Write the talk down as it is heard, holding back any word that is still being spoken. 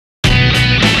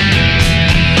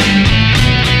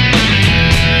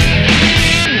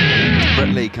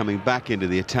back into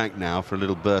the attack now for a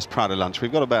little burst prior to lunch.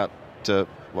 We've got about,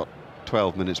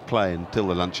 12 minutes play until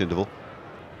the lunch interval.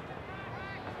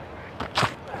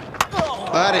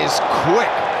 That is quick.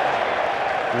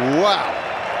 Wow.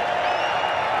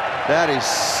 That is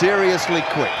seriously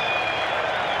quick.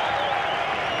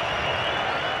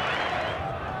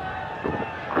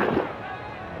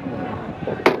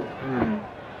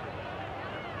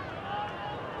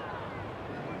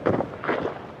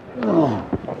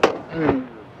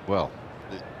 Well,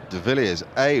 de Villiers,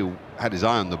 A, had his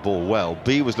eye on the ball well,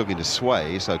 B, was looking to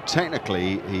sway, so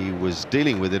technically he was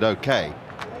dealing with it okay.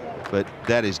 But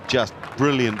that is just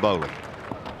brilliant bowling.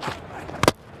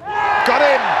 Got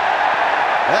him!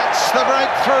 That's the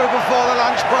breakthrough before the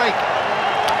lunch break.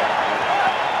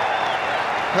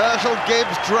 Herschel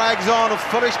Gibbs drags on a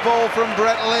foolish ball from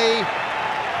Brett Lee.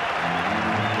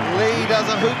 Lee does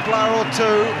a hoopla or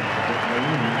two.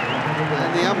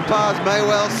 And the umpires may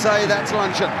well say that's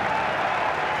luncheon.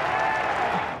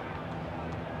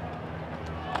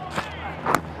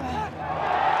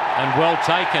 And well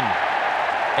taken.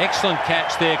 Excellent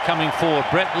catch there coming forward.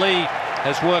 Brett Lee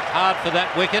has worked hard for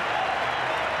that wicket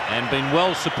and been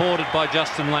well supported by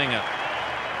Justin Langer.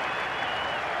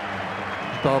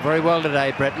 He's bowled very well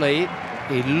today, Brett Lee.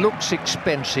 He looks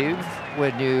expensive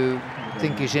when you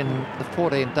think he's in the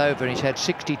 14th over and he's had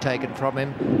 60 taken from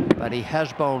him, but he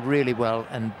has bowled really well,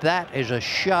 and that is a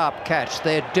sharp catch.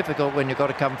 They're difficult when you've got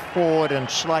to come forward and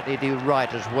slightly to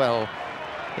right as well.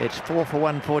 It's 4 for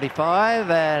 145,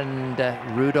 and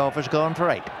Rudolph has gone for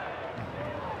 8.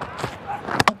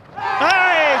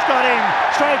 Hey, he's got him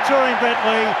straight through him, Brett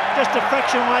Lee. Just a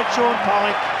fraction late, Sean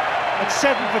Pollock. It's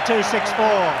 7 for 264.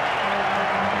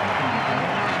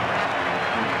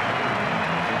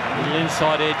 Little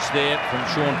inside edge there from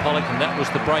Sean Pollock, and that was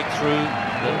the breakthrough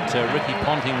that Ricky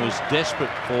Ponting was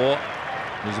desperate for.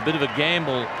 There's a bit of a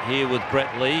gamble here with Brett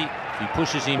Lee. If he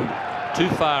pushes him too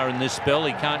far in this spell,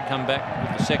 he can't come back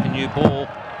with the second new ball,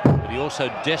 but he also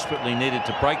desperately needed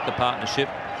to break the partnership.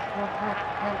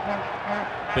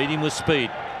 Beat him with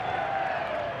speed.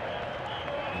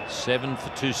 7 for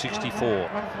 264.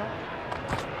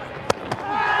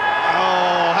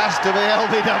 Oh, has to be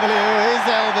LBW. Is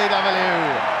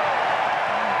LBW.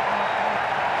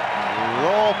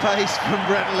 Raw pace from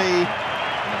Brett Lee.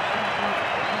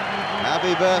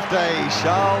 Happy birthday,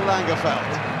 Charles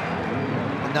Lagerfeld.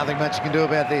 Nothing much you can do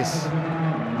about this.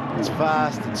 It's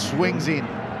fast, it swings in,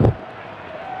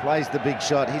 plays the big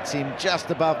shot, hits him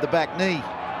just above the back knee.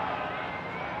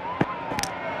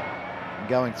 And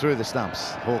going through the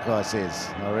stumps, Hawkeye says.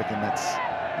 I reckon that's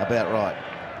about right.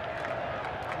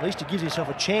 At least he gives himself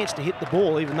a chance to hit the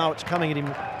ball, even though it's coming at him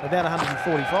about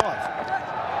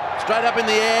 145. Straight up in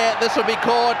the air, this will be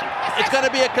caught. It's going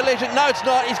to be a collision. No, it's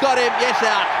not. He's got him. Yes,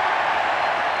 out.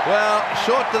 Well,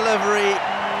 short delivery.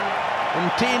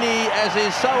 Mtini, as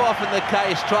is so often the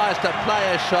case, tries to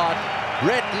play a shot.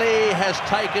 Brett Lee has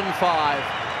taken 5.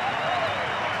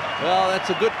 Well, that's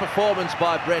a good performance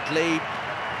by Brett Lee.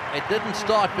 It didn't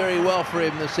start very well for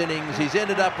him this innings. He's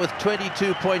ended up with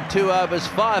 22.2 overs,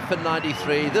 5 for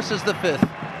 93. This is the 5th.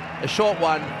 A short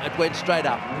one. It went straight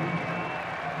up.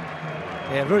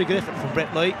 Yeah, very good effort from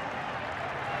Brett Lee.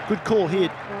 Good call here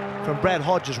from Brad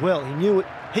Hodge as well. He knew it.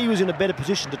 He was in a better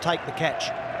position to take the catch.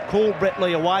 Called Brett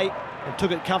Lee away and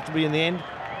took it comfortably in the end.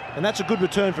 And that's a good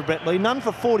return for Brett Lee. None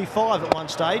for 45 at one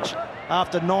stage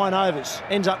after 9 overs.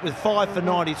 Ends up with 5 for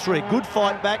 93. Good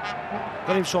fight back.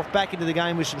 Got himself back into the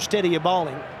game with some steadier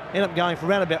bowling. Ended up going for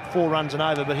around about 4 runs and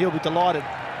over, but he'll be delighted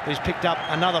that he's picked up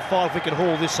another 5-wicket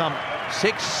haul this summer.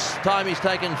 6th time he's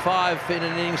taken 5 in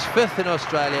an innings, 5th in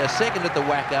Australia, 2nd at the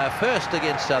WACA, 1st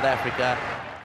against South Africa.